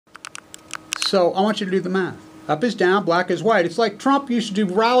So I want you to do the math. Up is down, black is white. It's like Trump used to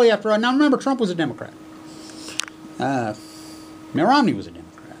do rally after rally. Now remember, Trump was a Democrat. Mitt Romney was a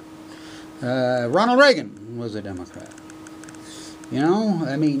Democrat. Ronald Reagan was a Democrat. You know,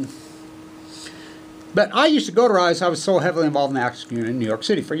 I mean, but I used to go to rallies. I was so heavily involved in the activist community in New York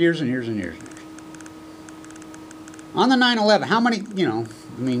City for years and years and years and years. On the 9/11, how many, you know,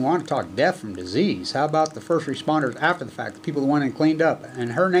 I mean, want to talk death from disease. How about the first responders after the fact, the people who went and cleaned up?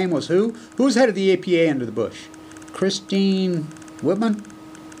 And her name was who? Who was head of the APA under the Bush? Christine Whitman?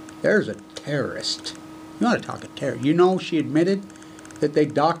 There's a terrorist. You want to talk a terrorist. You know she admitted that they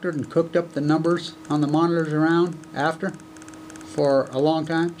doctored and cooked up the numbers on the monitors around after for a long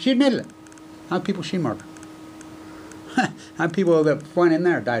time. She admitted it. How many people she murdered? How many people that went in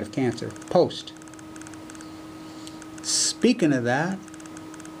there died of cancer post? Speaking of that,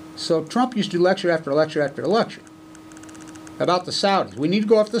 so Trump used to do lecture after lecture after lecture about the Saudis. We need to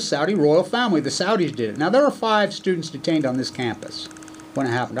go after the Saudi royal family. The Saudis did it. Now, there were 5 students detained on this campus when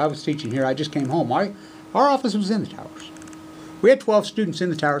it happened. I was teaching here. I just came home. Our office was in the towers. We had 12 students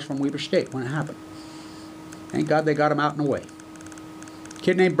in the towers from Weber State when it happened. Thank God they got them out and away. A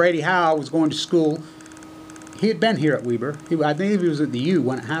kid named Brady Howe was going to school. He had been here at Weber. I think he was at the U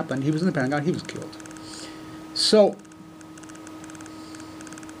when it happened. He was in the Pentagon. He was killed. So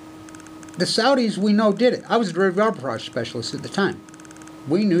the Saudis, we know, did it. I was a derivative arbitrage specialist at the time.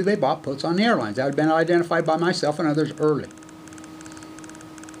 We knew they bought puts on the airlines. That had been identified by myself and others early.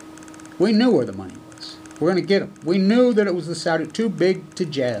 We knew where the money was. We're going to get them. We knew that it was the Saudis, too big to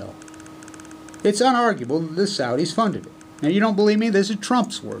jail. It's unarguable that the Saudis funded it. Now, you don't believe me? This is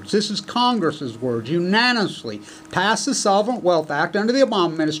Trump's words. This is Congress's words. Unanimously passed the Sovereign Wealth Act under the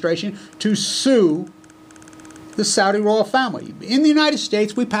Obama administration to sue the Saudi royal family. In the United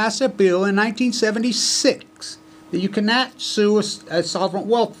States, we passed a bill in 1976 that you cannot sue a sovereign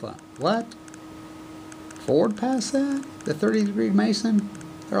wealth fund. What? Ford passed that? The 30-degree Mason?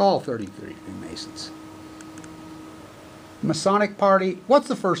 They're all 30-degree Masons. Masonic Party. What's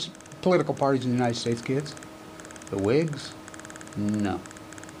the first political parties in the United States, kids? The Whigs? No.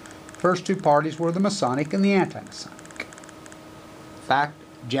 First 2 parties were the Masonic and the anti-Masonic. Fact,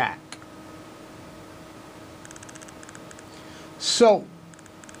 Jack. So,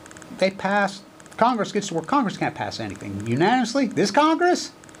 they passed, Congress gets to work. Congress can't pass anything unanimously. This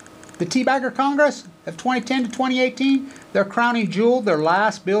Congress, the teabagger Congress of 2010 to 2018, their crowning jewel, their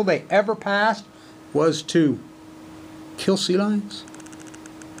last bill they ever passed was to kill sea lions.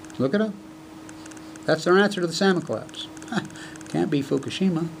 Look it up. That's their answer to the salmon collapse. Can't be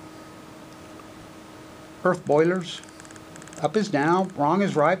Fukushima. Earth boilers. Up is down, wrong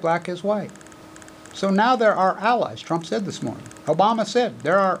is right, black is white. So now there are allies. Trump said this morning. Obama said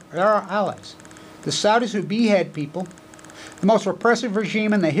there are allies. The Saudis who behead people, the most repressive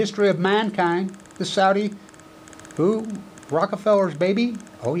regime in the history of mankind, the Saudi, who? Rockefeller's baby?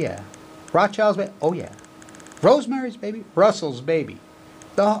 Oh yeah. Rothschild's baby? Oh yeah. Rosemary's baby? Russell's baby.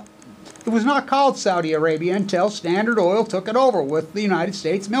 It was not called Saudi Arabia until Standard Oil took it over with the United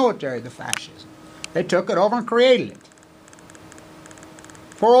States military, the fascism. They took it over and created it.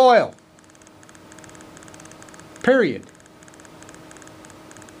 For oil. Period.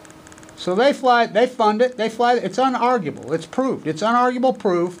 So they fund it, it's unarguable, it's proved. It's unarguable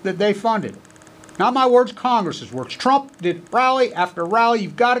proof that they funded it. Not my words, Congress's words. Trump did rally after rally.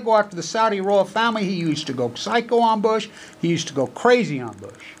 You've got to go after the Saudi royal family. He used to go psycho on Bush. He used to go crazy on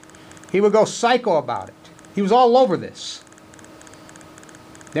Bush. He would go psycho about it. He was all over this.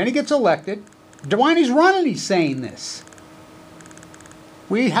 Then he gets elected. When he's running, he's saying this.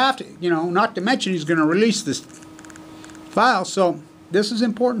 We have to, not to mention he's going to release this file. So this is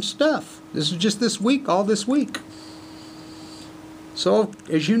important stuff. This is just this week, all this week. So,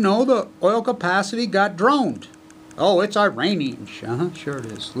 as you know, the oil capacity got droned. Oh, it's Iranian. Sure it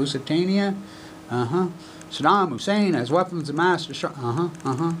is. Lusitania. Saddam Hussein has weapons of mass destruction.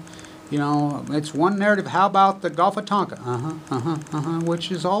 It's one narrative. How about the Gulf of Tonkin?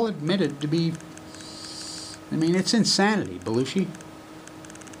 Which is all admitted to be, it's insanity, Belushi.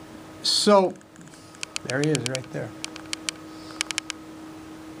 So, there he is right there.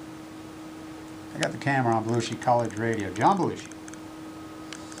 I got the camera on Belushi College Radio. John Belushi.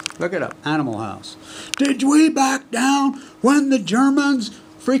 Look it up. Animal House. Did we back down when the Germans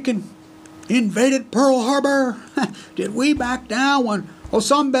freaking invaded Pearl Harbor? Did we back down when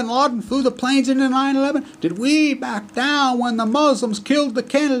Osama bin Laden flew the planes into 9/11? Did we back down when the Muslims killed the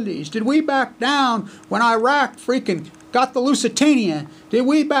Kennedys? Did we back down when Iraq freaking got the Lusitania? Did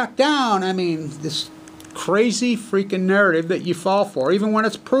we back down? This crazy freaking narrative that you fall for, even when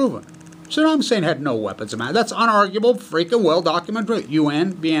it's proven. Saddam Hussein had no weapons of mass. That's unarguable, freaking well-documented.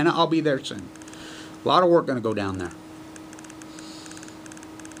 UN, Vienna, I'll be there soon. A lot of work going to go down there.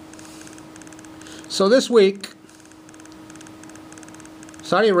 So this week,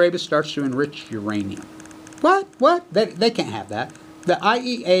 Saudi Arabia starts to enrich uranium. What? What? They can't have that. The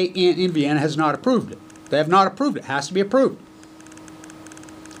IEA in Vienna has not approved it. They have not approved it. It has to be approved.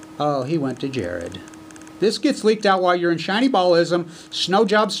 Oh, he went to Jared. This gets leaked out while you're in shiny ballism, snow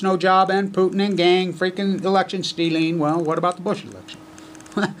job, and Putin and gang, freaking election stealing. Well, what about the Bush election?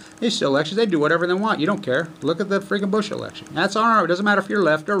 These still elections, they do whatever they want. You don't care. Look at the freaking Bush election. That's all. It doesn't matter if you're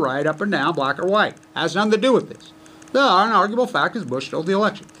left or right, up or down, black or white. It has nothing to do with this. The unarguable fact is Bush stole the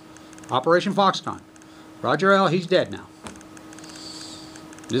election. Operation Foxconn. Roger L., he's dead now.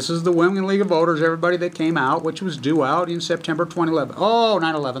 This is the Women League of Voters, everybody that came out, which was due out in September 2011. Oh,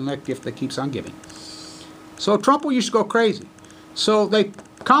 9/11, that gift that keeps on giving. So Trump used to go crazy. So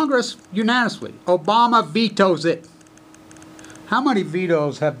Congress unanimously, Obama vetoes it. How many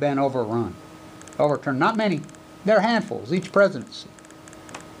vetoes have been overturned? Not many. They're handfuls, each presidency.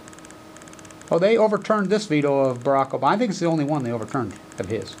 Oh, they overturned this veto of Barack Obama. I think it's the only one they overturned of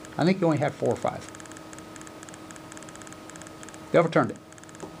his. I think he only had 4 or 5. They overturned it.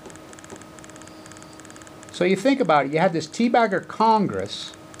 So you think about it. You had this teabagger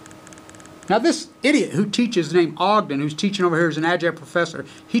Congress. Now this idiot who teaches, named Ogden, who's teaching over here as an adjunct professor,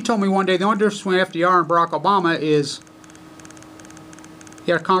 he told me one day the only difference between FDR and Barack Obama is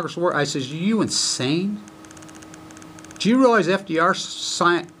he had a Congress word. I says, are you insane? Do you realize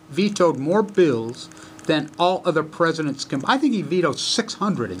FDR vetoed more bills than all other presidents combined? I think he vetoed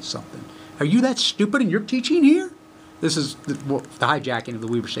 600 and something. Are you that stupid and you're teaching here? This is the hijacking of the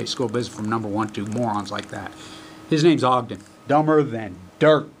Weber State School of Business from #1 to morons like that. His name's Ogden. Dumber than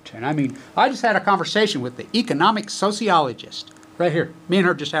dirt. And I mean, I just had a conversation with the economic sociologist. Right here. Me and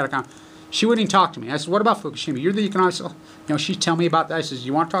her just had a conversation. She wouldn't even talk to me. I said, what about Fukushima? You're the economic sociologist. You know, she'd tell me about that. I says,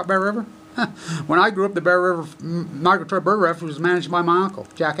 you want to talk Bear River? When I grew up, the Bear River Migratory Bird Refuge was managed by my uncle,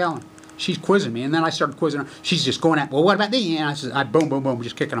 Jack Allen. She's quizzing me, and then I started quizzing her. She's just going at, well, what about these? And I said, boom, boom, boom,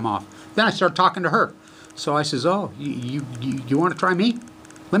 just kicking them off. Then I started talking to her. So I says, oh, you want to try me?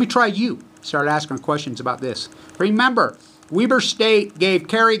 Let me try you. Started asking her questions about this. Remember, Weber State gave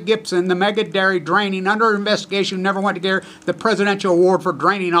Carrie Gibson, the mega dairy draining, under investigation, never went to get the presidential award for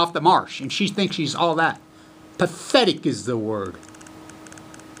draining off the marsh. And she thinks she's all that. Pathetic is the word.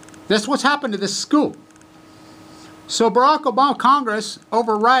 That's what's happened to this school. So Barack Obama, Congress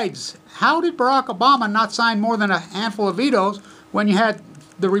overrides. How did Barack Obama not sign more than a handful of vetoes when you had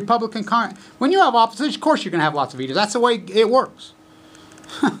the Republican Congress? When you have opposition, of course you're going to have lots of vetoes. That's the way it works.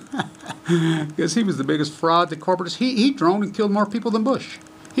 Because he was the biggest fraud, the corporatist. He droned and killed more people than Bush.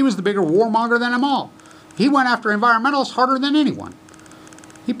 He was the bigger warmonger than them all. He went after environmentalists harder than anyone.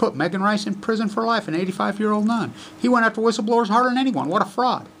 He put Megan Rice in prison for life, an 85-year-old nun. He went after whistleblowers harder than anyone. What a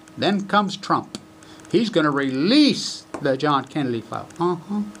fraud. Then comes Trump. He's going to release the John Kennedy file.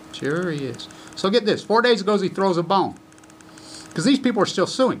 Sure he is. So get this. 4 days ago, he throws a bone. Because these people are still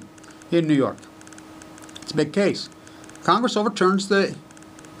suing in New York. It's a big case. Congress overturns the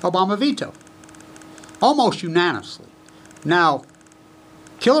Obama veto. Almost unanimously. Now,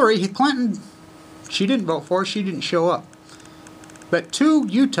 Hillary Clinton, she didn't vote for it. She didn't show up. But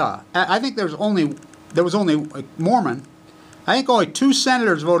Utah, I think there was only a Mormon. I think only 2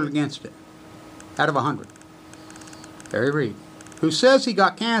 senators voted against it out of 100. Harry Reid, who says he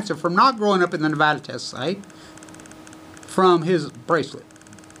got cancer from not growing up in the Nevada test site from his bracelet.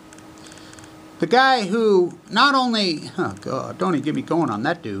 The guy who not only, oh God, don't even get me going on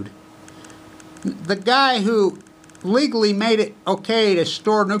that dude. The guy who legally made it okay to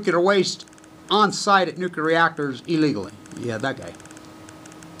store nuclear waste on site at nuclear reactors illegally. Yeah, that guy.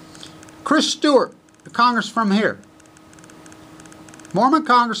 Chris Stewart, the congressman from here. Mormon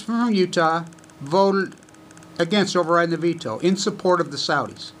congressman from Utah voted against overriding the veto in support of the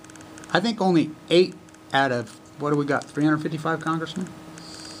Saudis. I think only 8 out of, what do we got, 355 congressmen?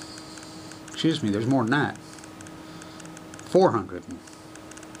 Excuse me, there's more than that.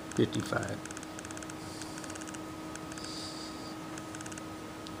 455.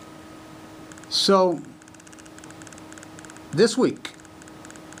 So, this week,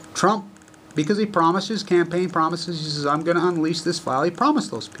 Trump, because he promised his campaign promises, he says, I'm going to unleash this file. He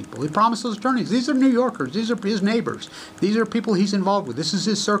promised those people. He promised those attorneys. These are New Yorkers. These are his neighbors. These are people he's involved with. This is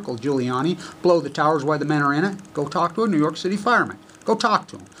his circle, Giuliani. Blow the towers while the men are in it. Go talk to a New York City fireman. Go talk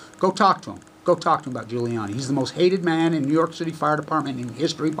to him. Go talk to him. Go talk to him about Giuliani. He's the most hated man in New York City Fire Department in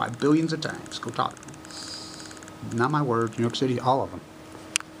history by billions of times. Go talk to him. Not my words. New York City, all of them.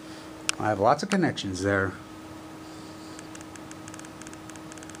 I have lots of connections there.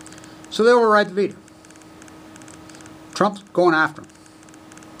 So they override the veto. Trump's going after him.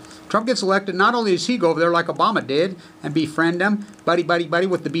 Trump gets elected, not only does he go over there like Obama did and befriend them, buddy, buddy, buddy,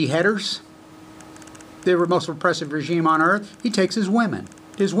 with the beheaders, the most repressive regime on earth, he takes his women.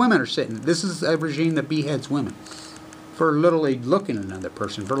 His women are sitting. This is a regime that beheads women for literally looking at another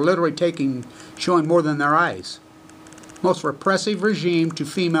person, for literally showing more than their eyes. Most repressive regime to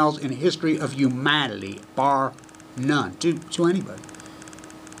females in the history of humanity, bar none, to anybody.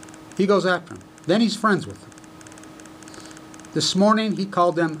 He goes after them. Then he's friends with them. This morning he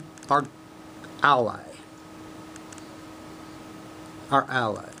called them our ally. Our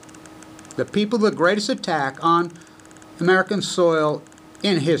ally. The people, the greatest attack on American soil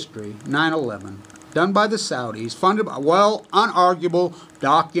in history, 9/11, done by the Saudis, funded by, well, unarguable,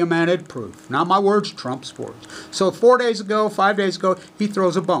 documented proof. Not my words, Trump's words. So 5 days ago, he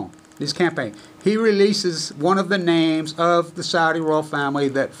throws a bone, his campaign. He releases one of the names of the Saudi royal family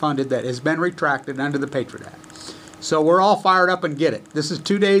that has been retracted under the Patriot Act. So we're all fired up and get it. This is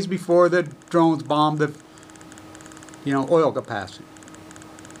 2 days before the drones bombed the, oil capacity.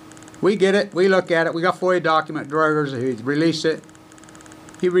 We get it. We look at it. We got FOIA document drivers. He released it.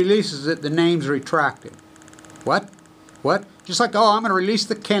 He releases it. The name's retracted. What? What? Just like, I'm going to release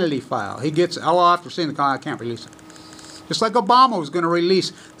the Kennedy file. He gets, after seeing the call, I can't release it. Just like Obama was going to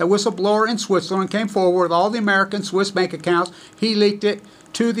release the whistleblower in Switzerland, came forward with all the American Swiss bank accounts. He leaked it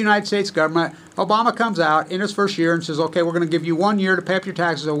to the United States government. Obama comes out in his first year and says, okay, we're going to give you 1 year to pay up your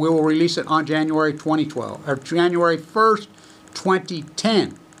taxes, and we will release it on January 2012, or January 1st,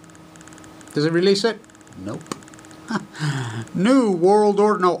 2010. Does it release it? Nope. New World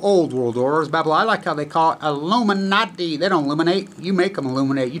Order, no, Old World Order is Babylon. I like how they call it Illuminati. They don't illuminate. You make them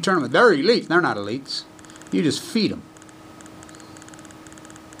illuminate. You turn them. They're elites. They're not elites. You just feed them.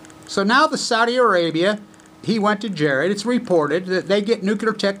 So now the Saudi Arabia, he went to Jared. It's reported that they get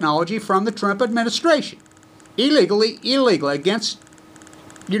nuclear technology from the Trump administration. Illegally, against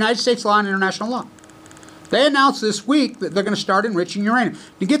United States law and international law. They announced this week that they're going to start enriching uranium.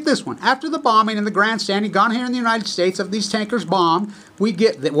 You get this one. After the bombing and the grandstanding gone here in the United States of these tankers bombed, we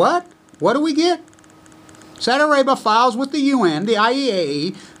get what? What do we get? Saudi Arabia files with the UN, the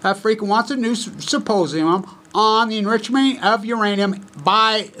IAEA, freaking wants a new symposium on the enrichment of uranium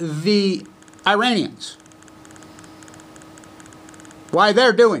by the Iranians. Why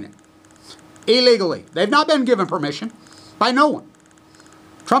they're doing it. Illegally. They've not been given permission by no one.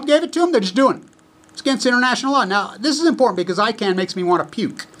 Trump gave it to them, they're just doing it. It's against international law. Now, this is important because ICANN makes me want to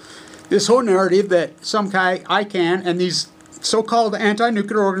puke. This whole narrative that some guy, ICANN, and these so-called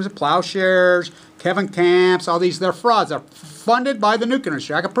anti-nuclear organizations, Plowshares, Kevin Camps, all these, they're frauds. They're funded by the nuclear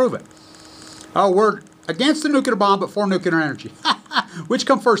industry. I can prove it. Oh, we're against the nuclear bomb, but for nuclear energy. Which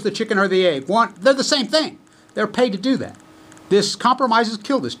come first, the chicken or the egg? They're the same thing. They're paid to do that. This compromise has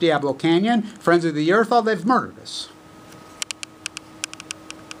killed us. Diablo Canyon, Friends of the Earth, they've murdered us.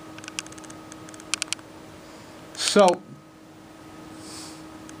 So,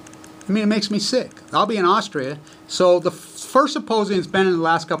 it makes me sick. I'll be in Austria. So the first symposium's been in the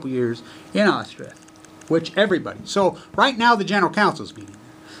last couple of years in Austria, which everybody. So right now the General Council's meeting.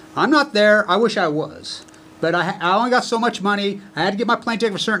 I'm not there. I wish I was. But I only got so much money. I had to get my plane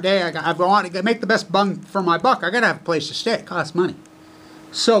ticket for a certain day. I want to make the best bung for my buck. I got to have a place to stay. It costs money.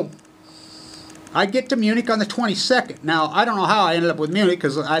 So I get to Munich on the 22nd. Now, I don't know how I ended up with Munich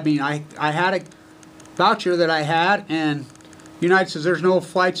because, I had a voucher that I had, and United says there's no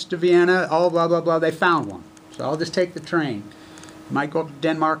flights to Vienna, all blah, blah, blah. They found one. So I'll just take the train. Might go up to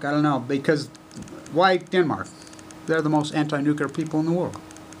Denmark, I don't know. Because, why Denmark? They're the most anti-nuclear people in the world.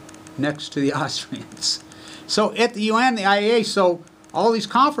 Next to the Austrians. So at the UN, the IAEA, so all these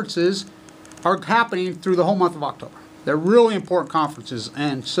conferences are happening through the whole month of October. They're really important conferences.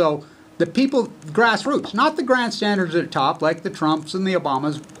 And so the people, grassroots, not the grandstanders at the top, like the Trumps and the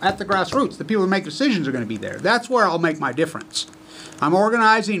Obamas, at the grassroots. The people who make decisions are going to be there. That's where I'll make my difference. I'm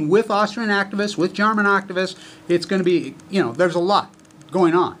organizing with Austrian activists, with German activists. It's going to be, there's a lot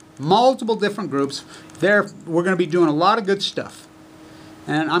going on. Multiple different groups. We're going to be doing a lot of good stuff.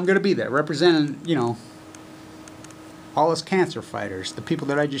 And I'm going to be there representing, all us cancer fighters, the people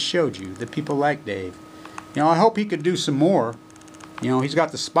that I just showed you, the people like Dave. I hope he could do some more. He's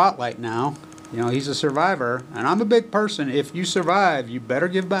got the spotlight now. He's a survivor, and I'm a big person. If you survive, you better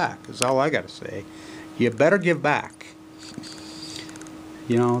give back, is all I got to say. You better give back.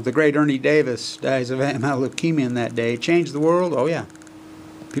 The great Ernie Davis dies of AML leukemia in that day. Changed the world? Oh, yeah.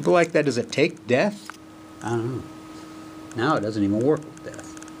 People like that, does it take death? I don't know. Now it doesn't even work with death.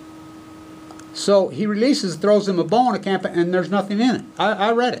 So he releases, throws him a bone, and there's nothing in it.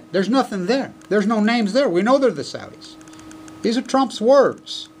 I read it. There's nothing there. There's no names there. We know they're the Saudis. These are Trump's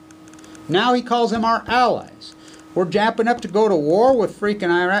words. Now he calls them our allies. We're jamping up to go to war with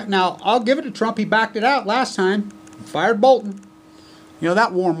freaking Iraq. Now, I'll give it to Trump. He backed it out last time. Fired Bolton. You know,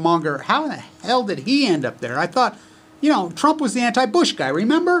 that warmonger, how in the hell did he end up there? I thought, you know, Trump was the anti-Bush guy,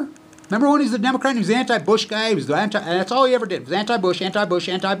 remember? Remember when he was the Democrat and he was the anti-Bush guy? He was the that's all he ever did, was anti-Bush, anti-Bush,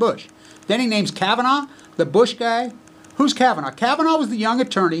 anti-Bush. Then he names Kavanaugh, the Bush guy. Who's Kavanaugh? Kavanaugh was the young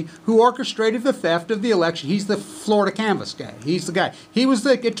attorney who orchestrated the theft of the election. He's the Florida canvas guy. He's the guy. He was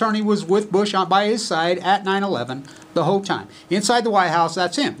the attorney, was with Bush on by his side at 9/11 the whole time. Inside the White House,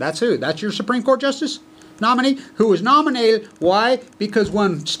 that's him. That's who? That's your Supreme Court Justice nominee, who was nominated. Why? Because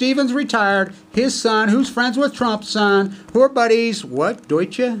when Stevens retired, his son, who's friends with Trump's son, who are buddies, what,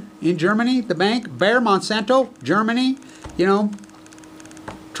 Deutsche in Germany, the bank, Bayer Monsanto, Germany, you know,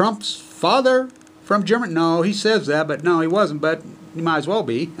 Trump's father from Germany. No, he says that, but no, he wasn't, but he might as well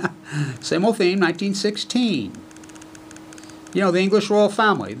be. Same old theme, 1916. You know, the English royal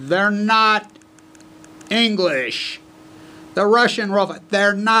family, they're not English. The Russian royal family,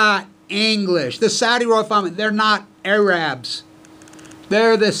 they're not English. The Saudi royal family, they're not Arabs.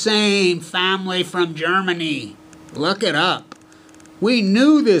 They're the same family from Germany. Look it up. We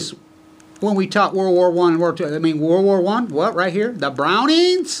knew this when we taught World War I and World War II. I mean, World War I, what, right here? The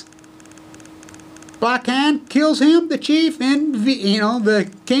Brownings? Black Hand kills him, the chief, in, you know,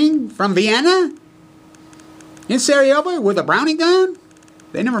 the king from Vienna? In Sarajevo with a Browning gun?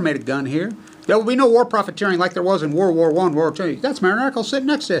 They never made a gun here. There will be no war profiteering like there was in World War I, World War II. That's Marin Eccles sitting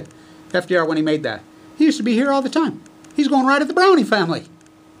next to FDR when he made that. He used to be here all the time. He's going right at the Browning family.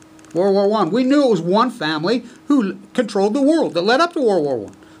 World War I. We knew it was one family who controlled the world that led up to World War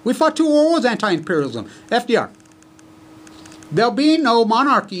I. We fought 2 World Wars, anti-imperialism. FDR. There'll be no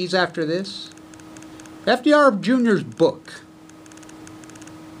monarchies after this. FDR Jr.'s book.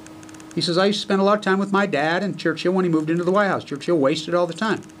 He says, I used to spend a lot of time with my dad and Churchill when he moved into the White House. Churchill wasted all the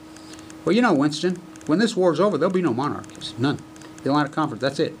time. Well, you know, Winston, when this war's over, there'll be no monarchies. None. The Atlantic Conference,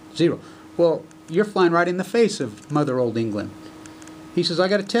 that's it. 0. Well, you're flying right in the face of Mother Old England. He says, I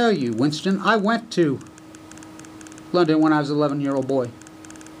got to tell you, Winston, I went to London when I was an 11-year-old boy.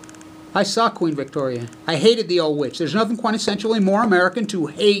 I saw Queen Victoria. I hated the old witch. There's nothing quintessentially more American to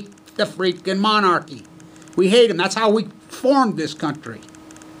hate the freaking monarchy. We hate them. That's how we formed this country.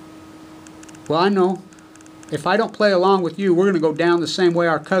 Well, I know. If I don't play along with you, we're going to go down the same way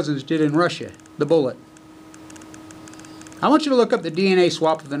our cousins did in Russia. The bullet. I want you to look up the DNA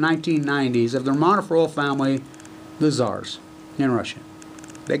swap of the 1990s of the Romanov royal family, the Tsars, in Russia.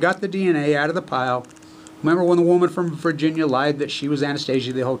 They got the DNA out of the pile. Remember when the woman from Virginia lied that she was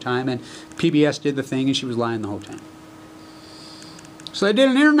Anastasia the whole time, and PBS did the thing and she was lying the whole time? So they did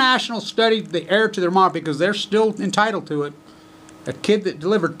an international study, the heir to their mom, because they're still entitled to it. A kid that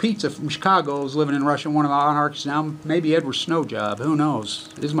delivered pizza from Chicago is living in Russia, one of the monarchs now. Maybe Edward Snowjob, who knows?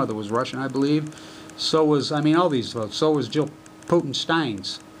 His mother was Russian, I believe. So was, I mean, all these folks. So was Jill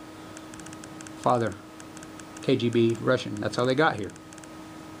Putin-Stein's father, KGB Russian. That's how they got here.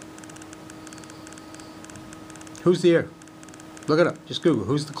 Who's the heir? Look it up. Just Google.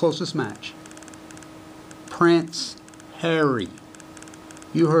 Who's the closest match? Prince Harry.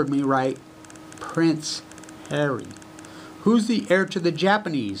 You heard me right. Prince Harry. Who's the heir to the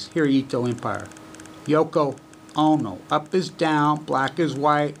Japanese Hirohito Empire? Yoko Ono. Up is down, black is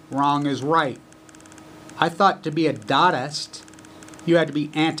white, wrong is right. I thought to be a Dadaist, you had to be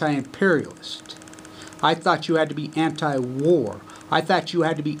anti-imperialist. I thought you had to be anti-war. I thought you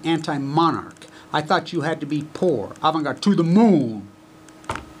had to be anti-monarch. I thought you had to be poor. Avant-garde to the moon.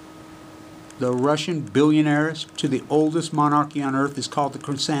 The Russian billionaires to the oldest monarchy on earth is called the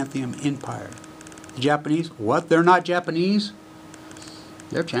Chrysanthemum Empire. The Japanese, what? They're not Japanese?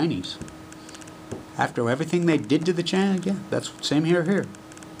 They're Chinese. After everything they did to the Chinese, yeah, that's same here.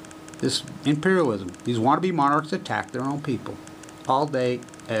 This imperialism. These wannabe monarchs attack their own people. All day,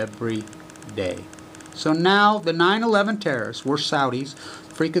 every day. So now the 9/11 terrorists were Saudis.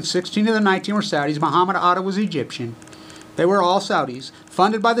 Freaking 16 of the 19 were Saudis. Muhammad Atta was Egyptian. They were all Saudis,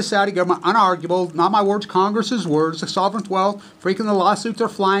 funded by the Saudi government, unarguable, not my words, Congress's words, the sovereign wealth. Freaking the lawsuits are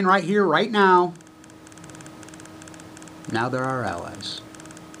flying right here, right now. Now they're our allies.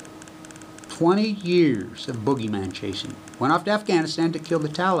 20 years of boogeyman chasing. Went off to Afghanistan to kill the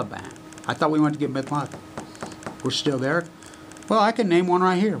Taliban. I thought we went to get Bin Laden. We're still there. Well, I can name one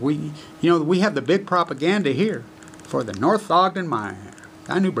right here. We have the big propaganda here for the North Ogden Mine.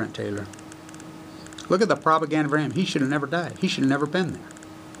 I knew Brent Taylor. Look at the propaganda for him. He should have never died. He should have never been there.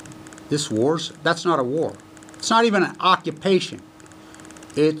 That's not a war. It's not even an occupation.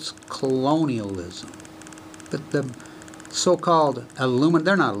 It's colonialism. The so-called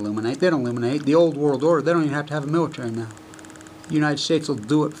they're not illuminate. They don't illuminate. The old world order, they don't even have to have a military now. The United States will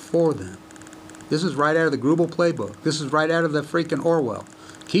do it for them. This is right out of the Grubel playbook. This is right out of the freaking Orwell.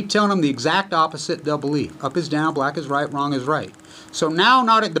 Keep telling them the exact opposite, they'll believe. Up is down, black is right, wrong is right. So now,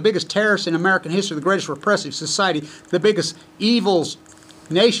 not the biggest terrorist in American history, the greatest repressive society, the biggest evils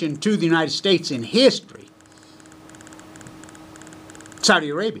nation to the United States in history, Saudi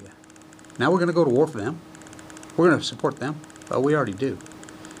Arabia. Now we're going to go to war for them. We're going to support them. Well, we already do.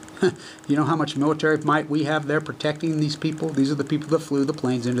 You know how much military might we have there protecting these people? These are the people that flew the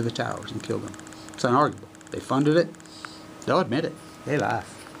planes into the towers and killed them. It's unarguable. They funded it. They'll admit it. They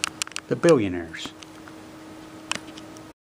laugh. The billionaires.